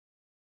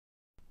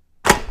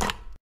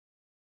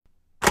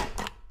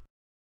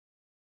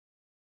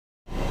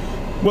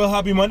Well,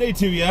 happy Monday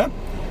to you.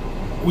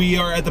 We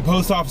are at the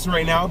post office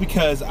right now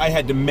because I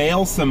had to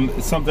mail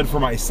something for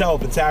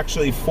myself. It's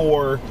actually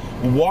for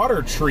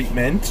water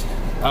treatment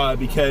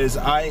because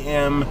I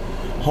am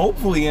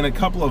hopefully in a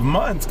couple of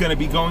months going to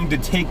be going to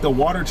take the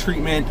water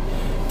treatment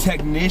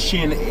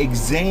technician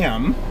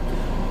exam,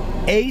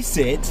 ace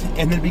it,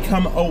 and then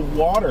become a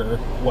water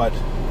what?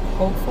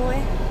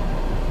 Hopefully.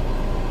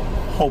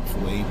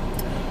 Hopefully.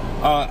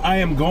 I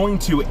am going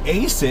to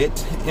ace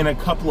it in a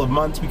couple of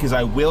months because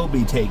I will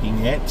be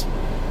taking it.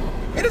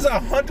 It is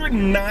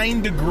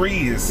 109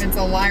 degrees. It's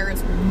a liar.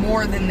 It's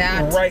more than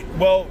that. Right.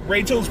 Well,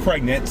 Rachel's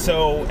pregnant,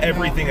 so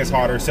everything is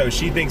hotter. So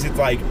she thinks it's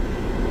like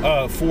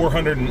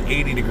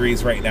 480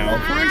 degrees right now.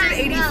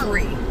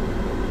 483.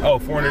 Oh,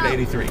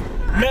 483.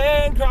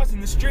 Man crossing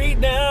the street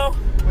now.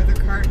 With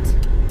a cart.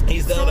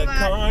 He's on a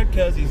cart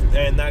because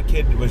and that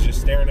kid was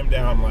just staring him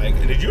down like,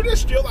 did you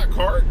just steal that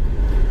cart?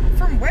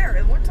 From where?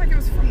 It looked like it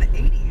was from the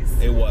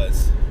 80s. It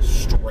was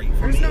straight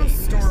from the 80s. There's no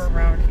store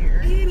around here.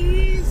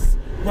 80s.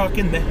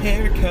 Rocking the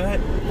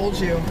haircut. Told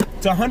you.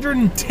 It's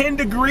 110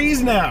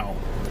 degrees now.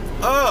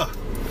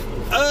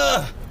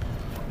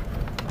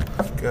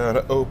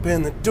 Gotta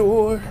open the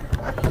door.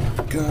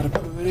 Gotta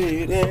put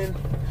it in.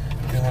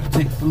 Gotta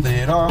take the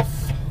lid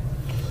off.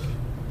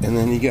 And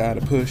then you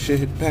gotta push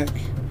it back.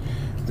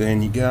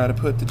 Then you gotta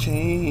put the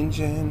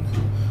change in.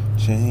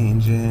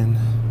 Change in.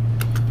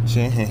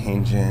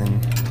 Change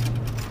in.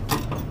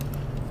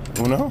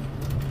 Oh no.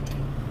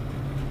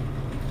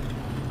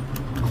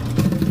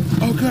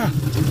 Oh God.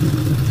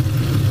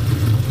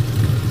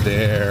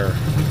 There.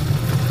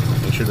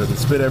 Make sure it doesn't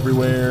spit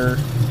everywhere.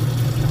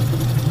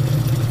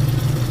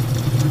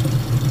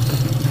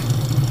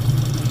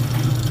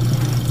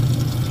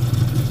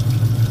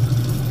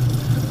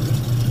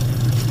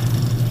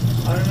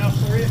 Hot enough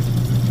for you?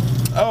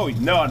 Oh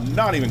no,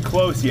 not even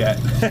close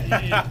yet.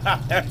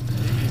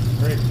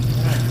 Great.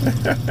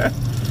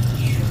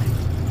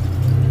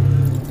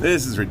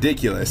 This is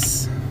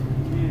ridiculous.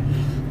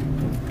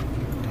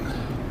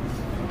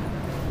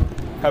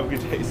 Have a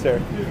good day, sir.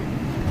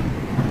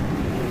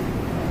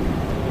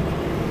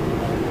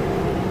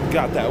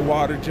 Got that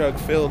water jug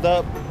filled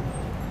up.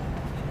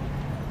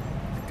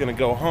 Gonna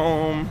go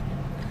home,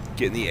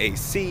 get in the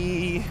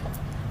AC,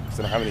 because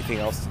I don't have anything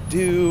else to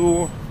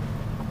do.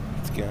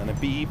 It's gonna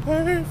be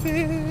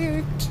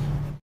perfect.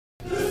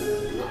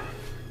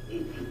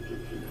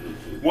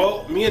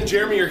 Well, me and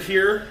Jeremy are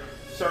here.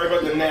 Sorry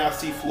about the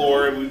nasty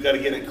floor. We've got to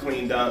get it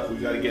cleaned up.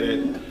 We've got to get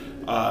it,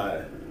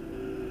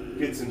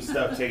 get some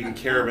stuff taken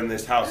care of in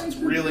this house. It's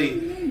really,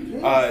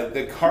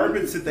 the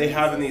carpets that they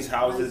have in these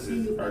houses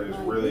are just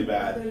really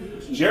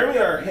bad. Jeremy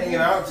and I are hanging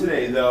out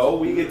today, though.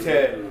 We get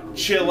to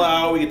chill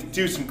out. We get to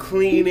do some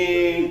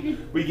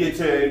cleaning. We get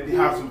to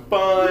have some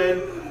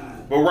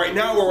fun. But right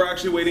now, we're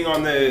actually waiting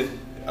on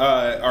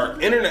our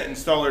internet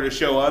installer to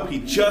show up. He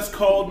just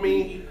called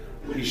me.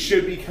 He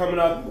should be coming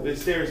up the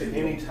stairs at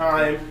any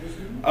time.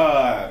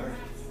 I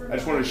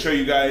just wanted to show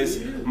you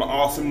guys my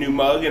awesome new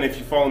mug, and if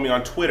you follow me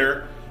on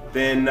Twitter,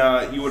 then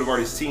you would have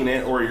already seen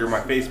it, or you're my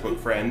Facebook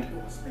friend.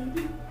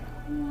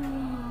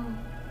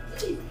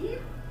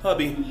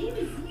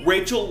 Hubby.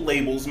 Rachel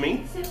labels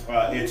me.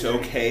 It's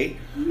okay,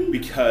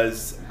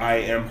 because I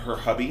am her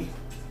hubby.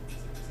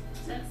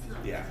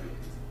 Yeah.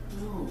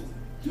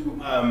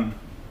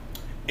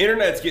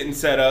 Internet's getting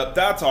set up.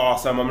 That's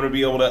awesome. I'm going to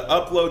be able to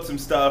upload some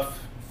stuff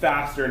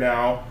faster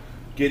now,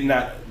 getting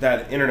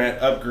that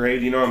internet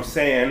upgrade, you know what I'm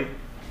saying?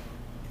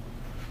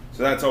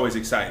 So that's always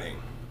exciting.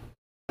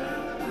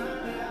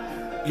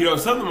 You know,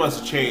 something must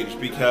have changed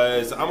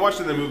because I'm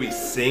watching the movie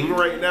Sing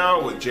right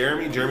now with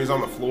Jeremy. Jeremy's on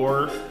the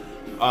floor,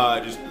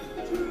 just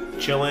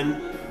chilling.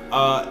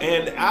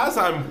 And as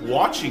I'm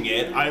watching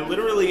it, I'm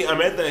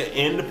at the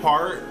end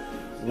part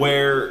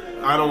where,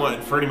 I don't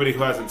want, for anybody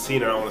who hasn't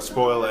seen it, I don't want to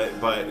spoil it,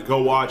 but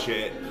go watch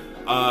it.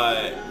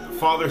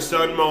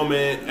 Father-son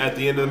moment at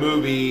the end of the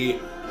movie,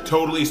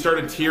 totally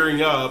started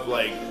tearing up,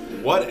 like,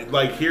 what?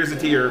 Like, here's a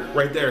tear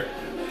right there.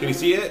 Can you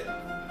see it?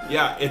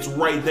 Yeah, it's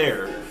right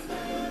there.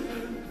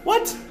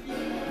 What?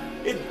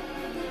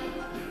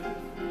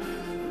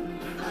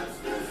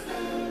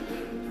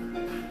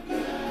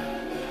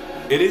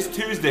 It is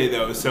Tuesday,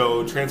 though,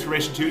 so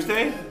Transformation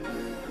Tuesday?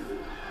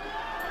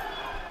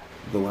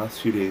 The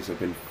last few days I've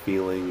been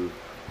feeling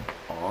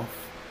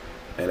off,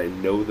 and I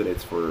know that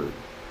it's for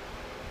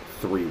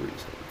 3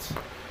 reasons.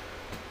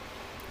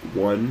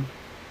 One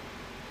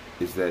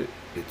is that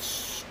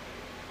it's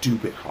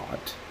stupid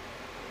hot.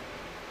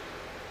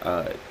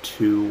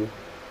 2,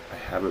 I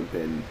haven't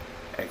been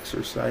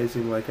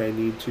exercising like I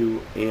need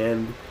to,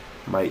 and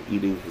my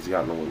eating has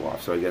gotten a little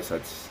off. So I guess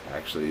that's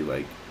actually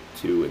like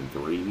 2 and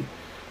 3.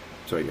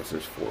 So I guess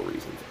there's 4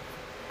 reasons.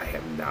 I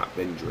have not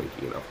been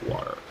drinking enough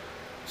water.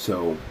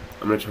 So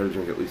I'm going to try to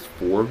drink at least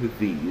 4 of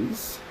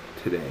these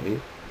today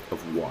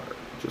of water,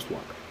 just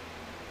water.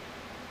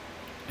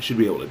 I should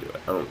be able to do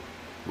it. I don't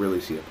really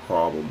see a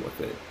problem with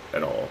it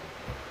at all.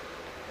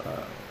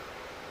 I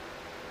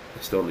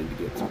still need to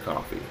get some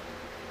coffee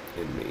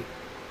in me,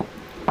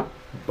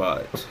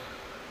 but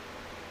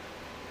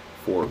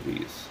 4 of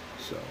these,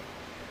 so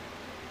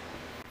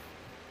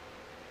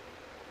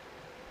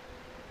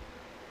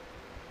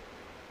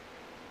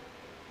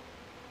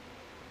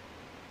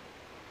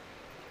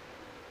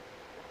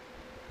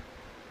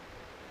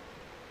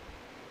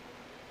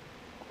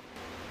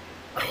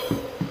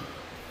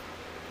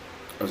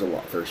I was a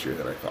lot thirstier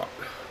than I thought.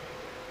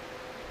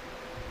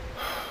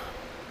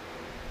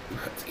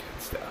 That's good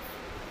stuff.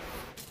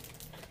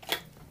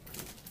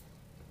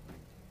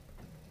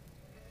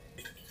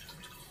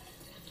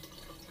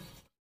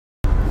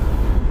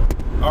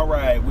 All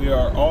right, we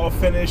are all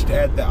finished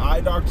at the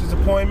eye doctor's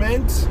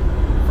appointment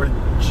for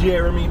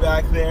Jeremy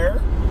back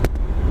there.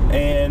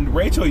 And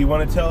Rachel, you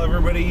want to tell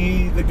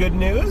everybody the good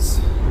news?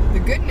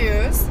 The good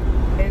news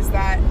is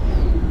that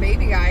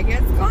baby guy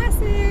gets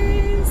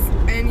glasses.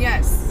 And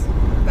yes,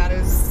 that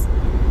is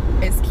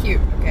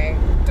cute, okay?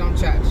 Don't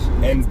judge.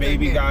 And It's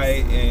baby good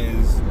guy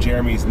news. is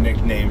Jeremy's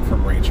nickname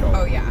from Rachel.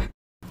 Oh yeah.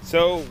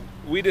 So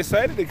we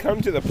decided to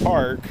come to the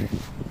park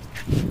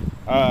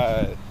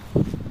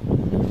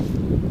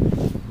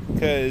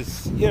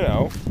because, you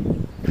know,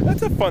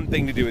 that's a fun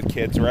thing to do with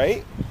kids,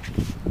 right?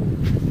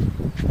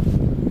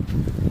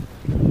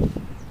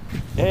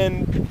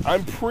 And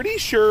I'm pretty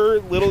sure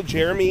little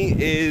Jeremy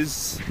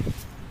is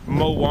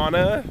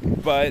Moana,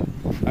 but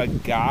a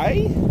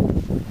guy.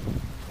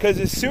 Because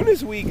as soon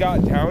as we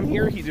got down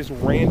here, he just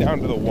ran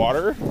down to the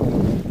water.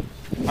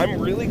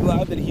 I'm really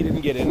glad that he didn't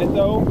get in it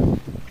though,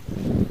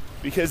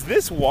 because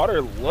this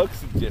water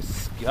looks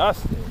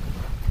disgusting.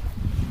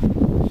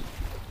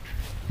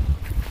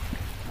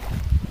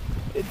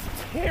 It's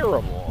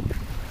terrible.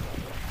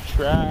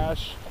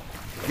 Trash,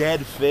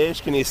 dead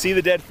fish. Can you see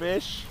the dead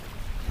fish?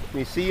 Can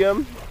you see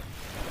them?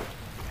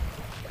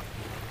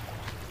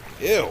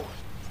 Ew.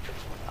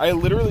 I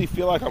literally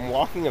feel like I'm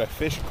walking in a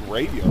fish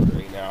graveyard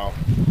right now.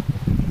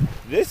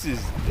 This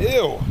is,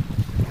 ew.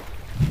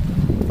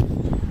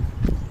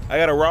 I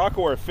got a rock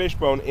or a fish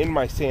bone in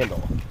my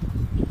sandal.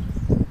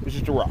 It's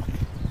just a rock.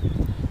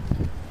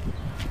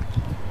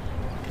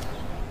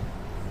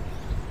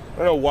 I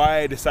don't know why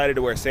I decided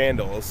to wear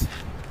sandals.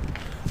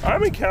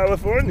 I'm in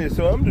California,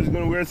 so I'm just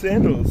gonna wear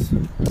sandals.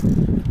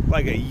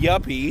 Like a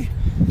yuppie.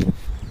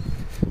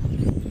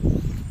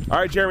 All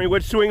right, Jeremy,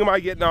 which swing am I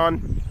getting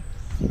on?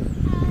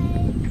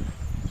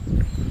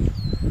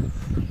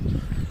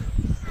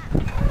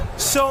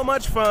 So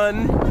much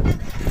fun.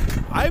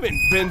 I haven't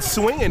been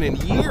swinging in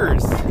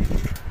years.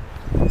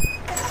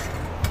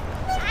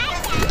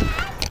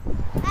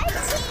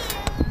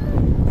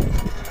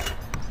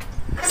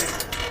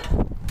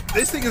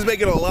 This thing is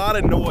making a lot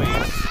of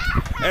noise,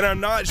 and I'm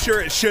not sure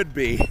it should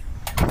be.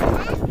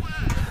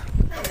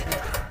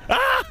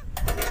 Ah!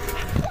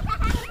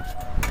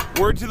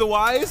 Word to the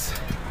wise,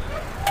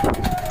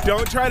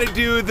 don't try to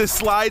do the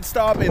slide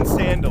stop in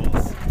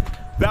sandals.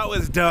 That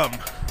was dumb.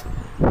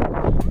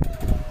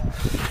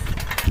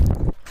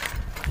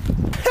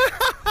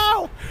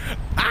 Ow!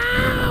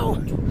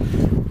 Ow!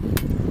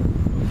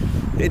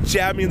 It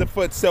jabbed me in the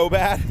foot so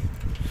bad.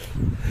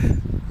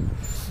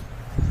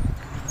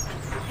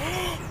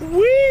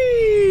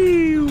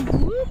 Wee!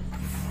 Whoop.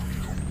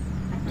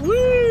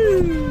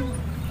 Woo!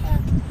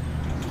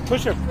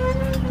 Push him.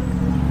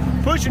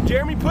 Push him,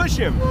 Jeremy, push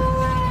him.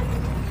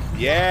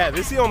 Yeah,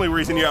 this is the only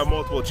reason you have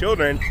multiple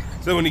children.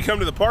 So when you come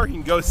to the park, you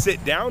can go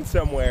sit down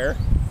somewhere.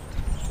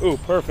 Ooh,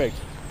 perfect.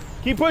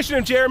 Keep pushing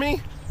him,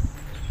 Jeremy.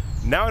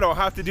 Now I don't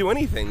have to do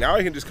anything. Now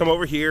I can just come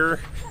over here.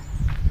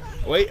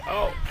 Wait,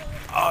 oh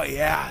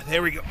yeah,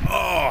 there we go.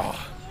 Oh,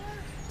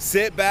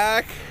 sit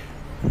back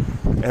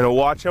and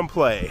watch him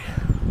play.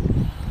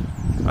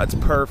 That's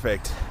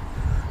perfect.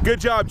 Good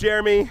job,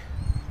 Jeremy.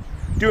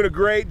 Doing a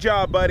great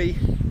job, buddy.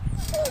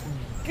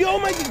 Go,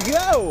 make it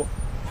go.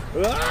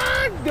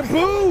 Ah, the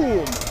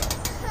boom.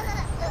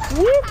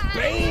 Whoop,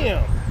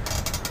 bam.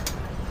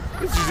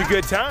 This is a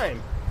good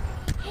time.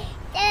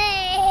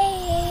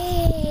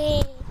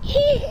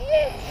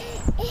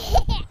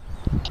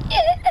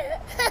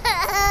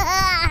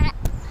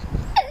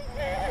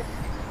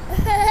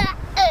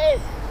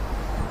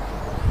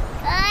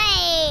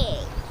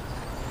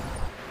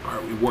 All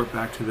right, we walked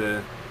back to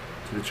the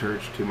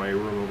church, to my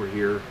room over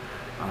here.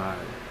 I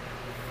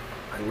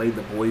laid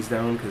the boys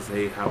down because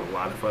they have a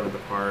lot of fun at the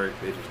park.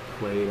 They just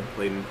played and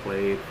played and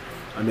played.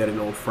 I met an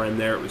old friend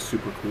there. It was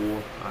super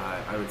cool. I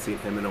haven't seen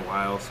him in a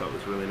while, so it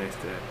was really nice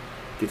to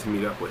get to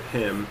meet up with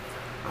him.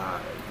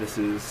 This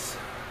is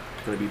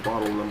going to be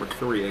bottle number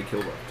 3. I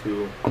killed off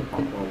 2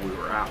 while we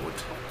were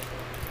out.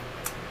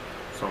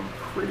 So I'm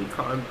pretty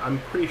confident. I'm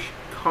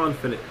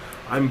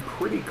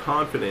pretty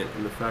confident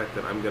in the fact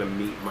that I'm going to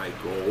meet my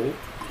goal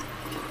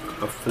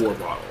of 4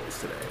 bottles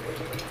today.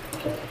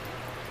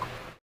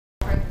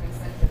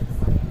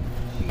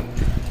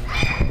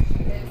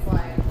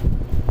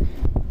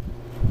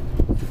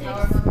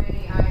 However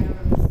many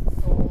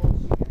items sold,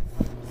 she gets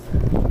like a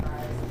certain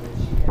prize that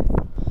she gets.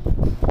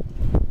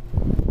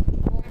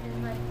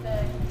 And like the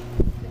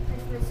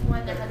Christmas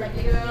one that has like a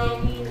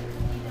candy, you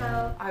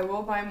know. I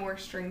will buy more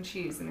string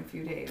cheese in a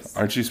few days.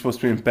 Aren't you supposed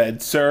to be in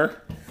bed,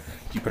 sir?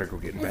 You better go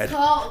get in bed.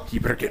 cold. You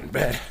better get in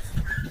bed.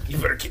 You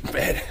better get in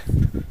bed.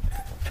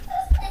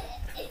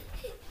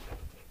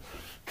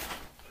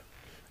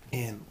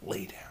 And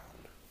lay down.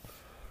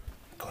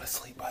 Go to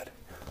sleep, bud.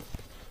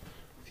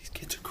 These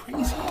kids are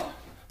crazy.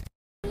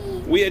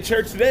 We at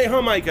church today,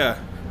 huh,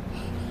 Micah?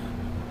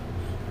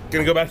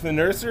 Gonna go back to the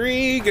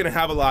nursery, gonna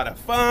have a lot of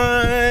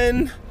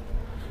fun.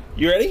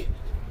 You ready?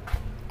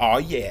 Oh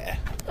yeah.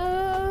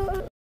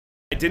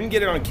 I didn't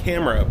get it on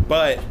camera,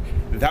 but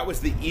that was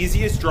the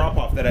easiest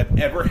drop-off that I've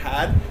ever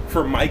had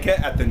for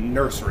Micah at the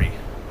nursery.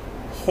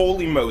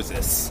 Holy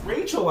Moses.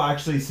 Rachel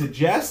actually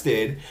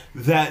suggested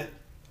that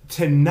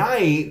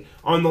tonight,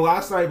 on the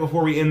last night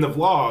before we end the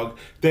vlog,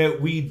 that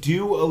we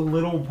do a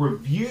little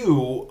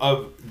review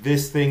of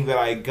this thing that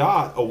I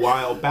got a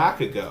while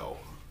back ago.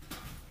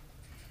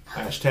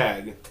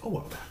 Hashtag a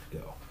while back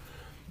ago.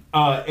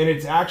 And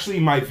it's actually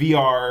my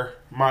VR,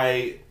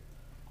 my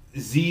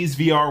Z's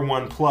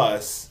VR1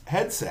 Plus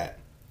headset.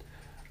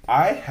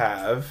 I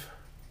have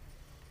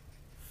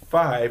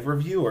 5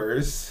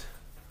 reviewers.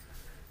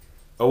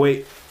 Oh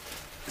wait,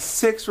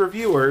 6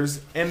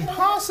 reviewers and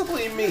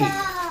possibly me.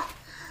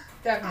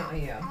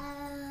 Definitely you.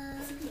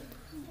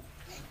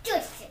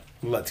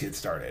 Let's get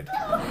started.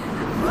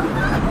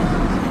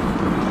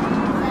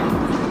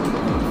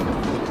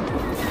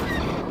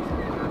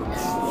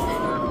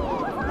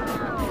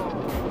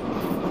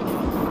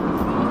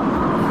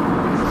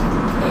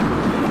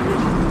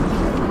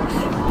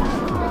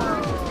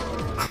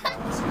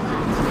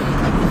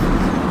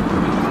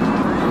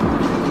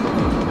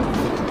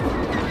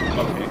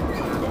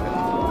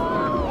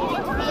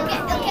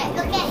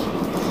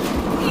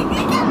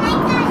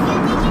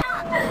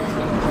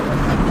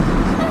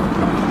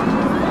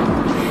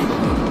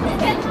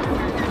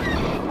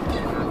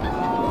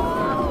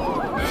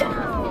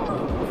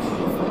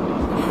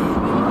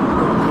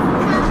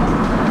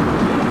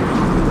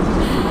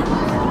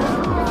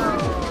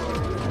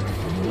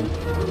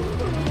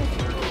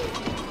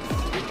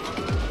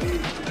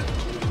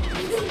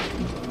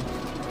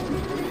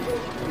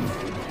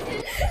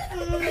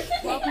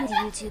 Welcome to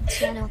YouTube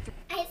channel.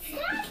 I saw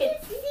the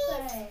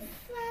seeds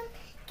from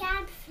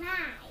Gadfly.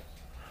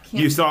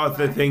 You saw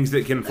the things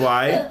that can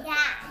fly? Yeah.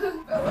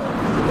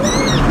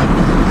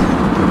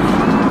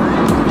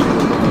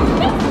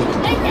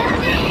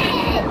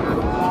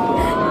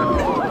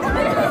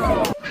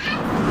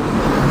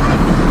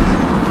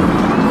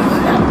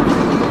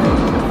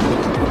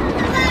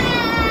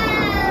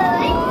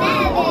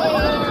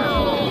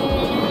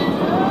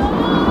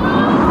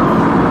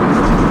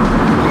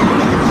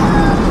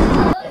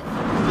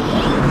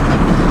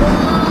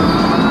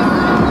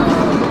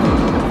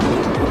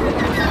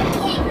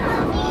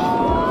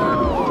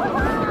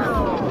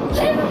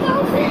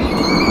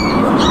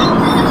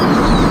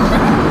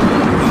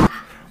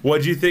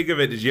 What'd you think of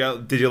it? Did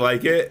you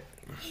like it?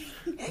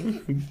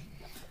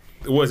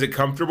 Was it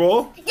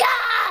comfortable? Yeah!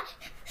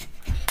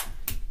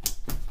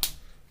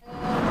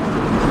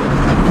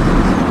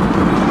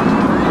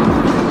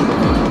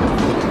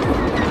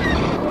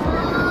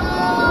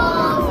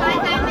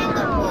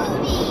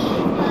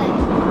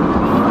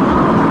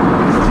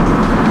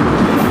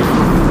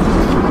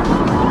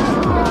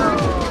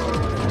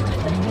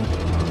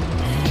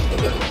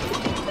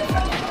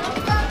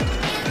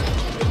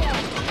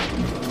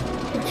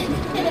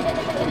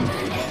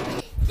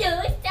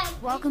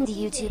 Welcome to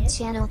YouTube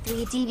channel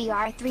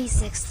 3DVR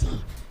 360.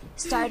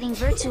 Starting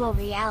virtual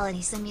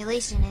reality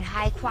simulation in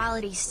high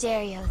quality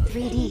stereo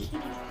 3D.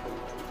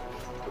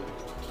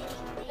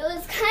 It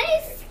was kind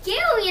of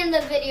scary in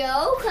the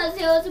video because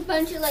there was a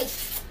bunch of like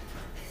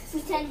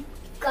pretend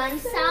gun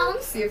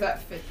sounds. See if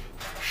that fits.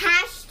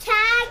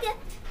 Hashtag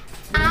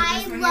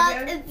I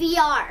love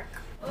VR.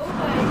 Oh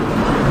my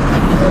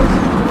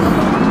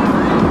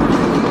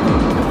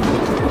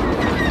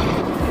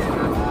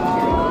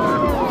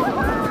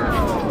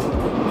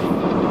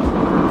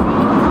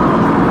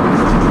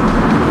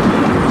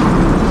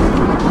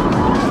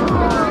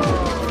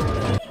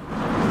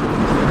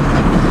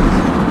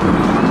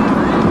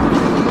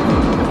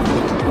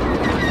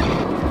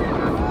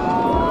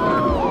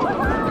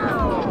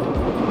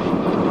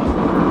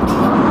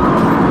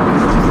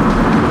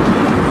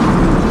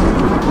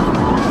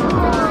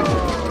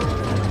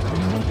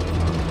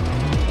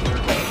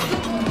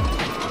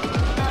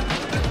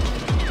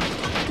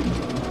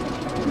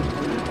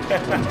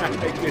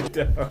Good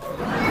dog.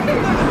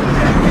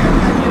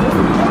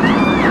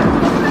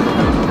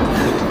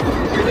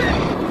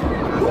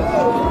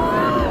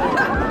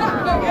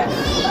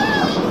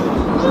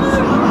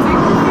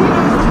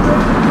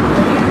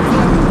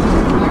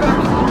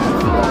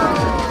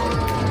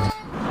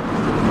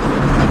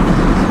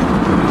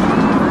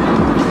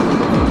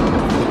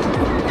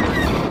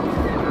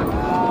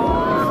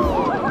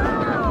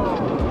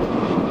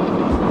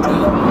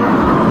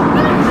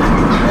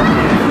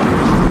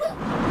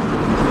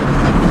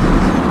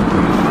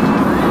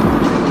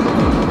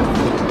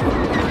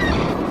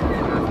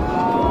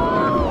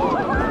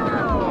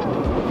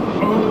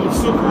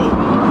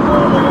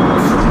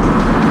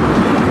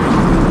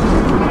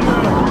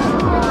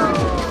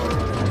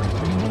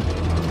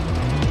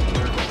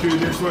 Dude,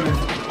 this one is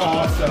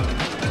awesome.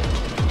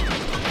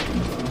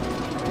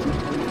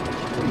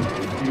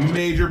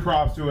 Major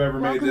props to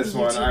whoever made this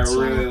one. I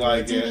really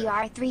like it.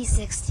 DVR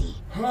 360.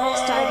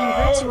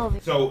 Starting virtual.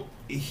 So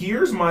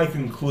here's my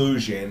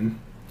conclusion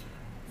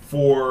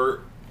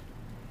for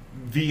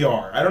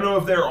VR. I don't know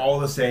if they're all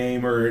the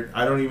same, or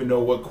I don't even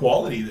know what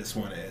quality this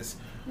one is.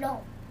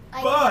 No.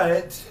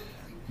 But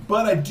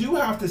I do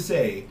have to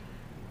say,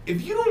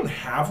 if you don't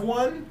have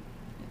one,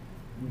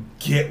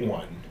 get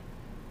one.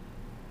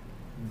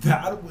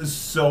 That was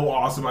so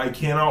awesome. I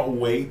cannot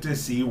wait to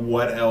see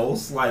what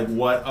else, like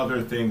what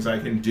other things I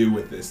can do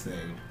with this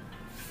thing.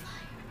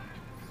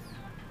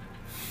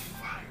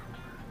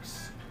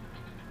 Fireworks.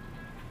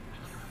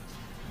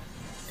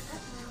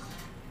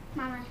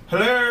 Mama.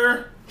 Hello?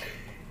 I'm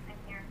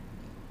here.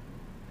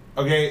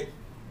 Okay,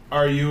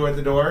 are you at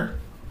the door?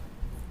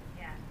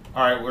 Yeah.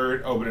 Alright,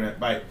 we're opening it.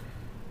 Bye.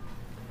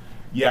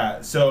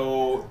 Yeah,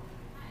 so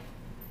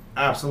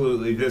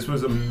absolutely, this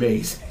was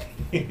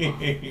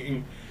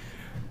amazing.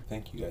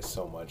 Thank you guys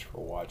so much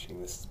for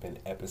watching. This has been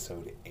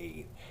episode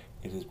 8.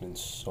 It has been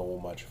so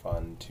much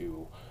fun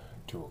to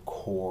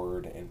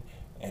record,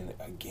 and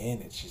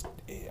again, it's just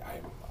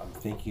I'm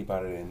thinking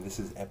about it, and this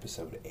is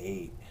episode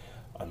 8.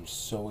 I'm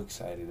so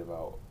excited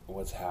about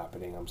what's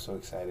happening. I'm so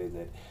excited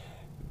that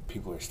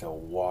people are still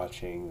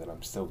watching, that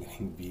I'm still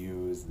getting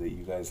views, that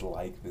you guys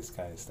like this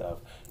kind of stuff.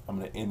 I'm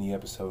going to end the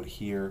episode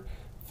here.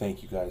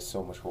 Thank you guys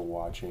so much for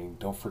watching.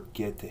 Don't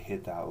forget to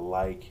hit that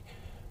like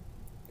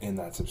and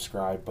that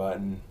subscribe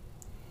button.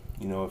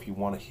 You know, if you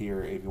want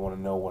to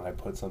know when I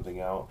put something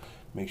out,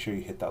 make sure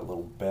you hit that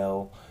little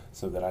bell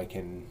so that I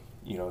can,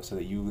 so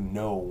that you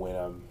know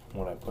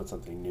when I put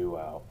something new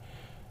out.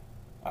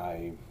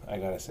 I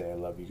gotta say, I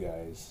love you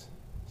guys.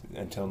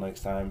 Until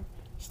next time,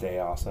 stay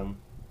awesome.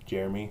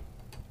 Jeremy,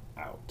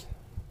 out.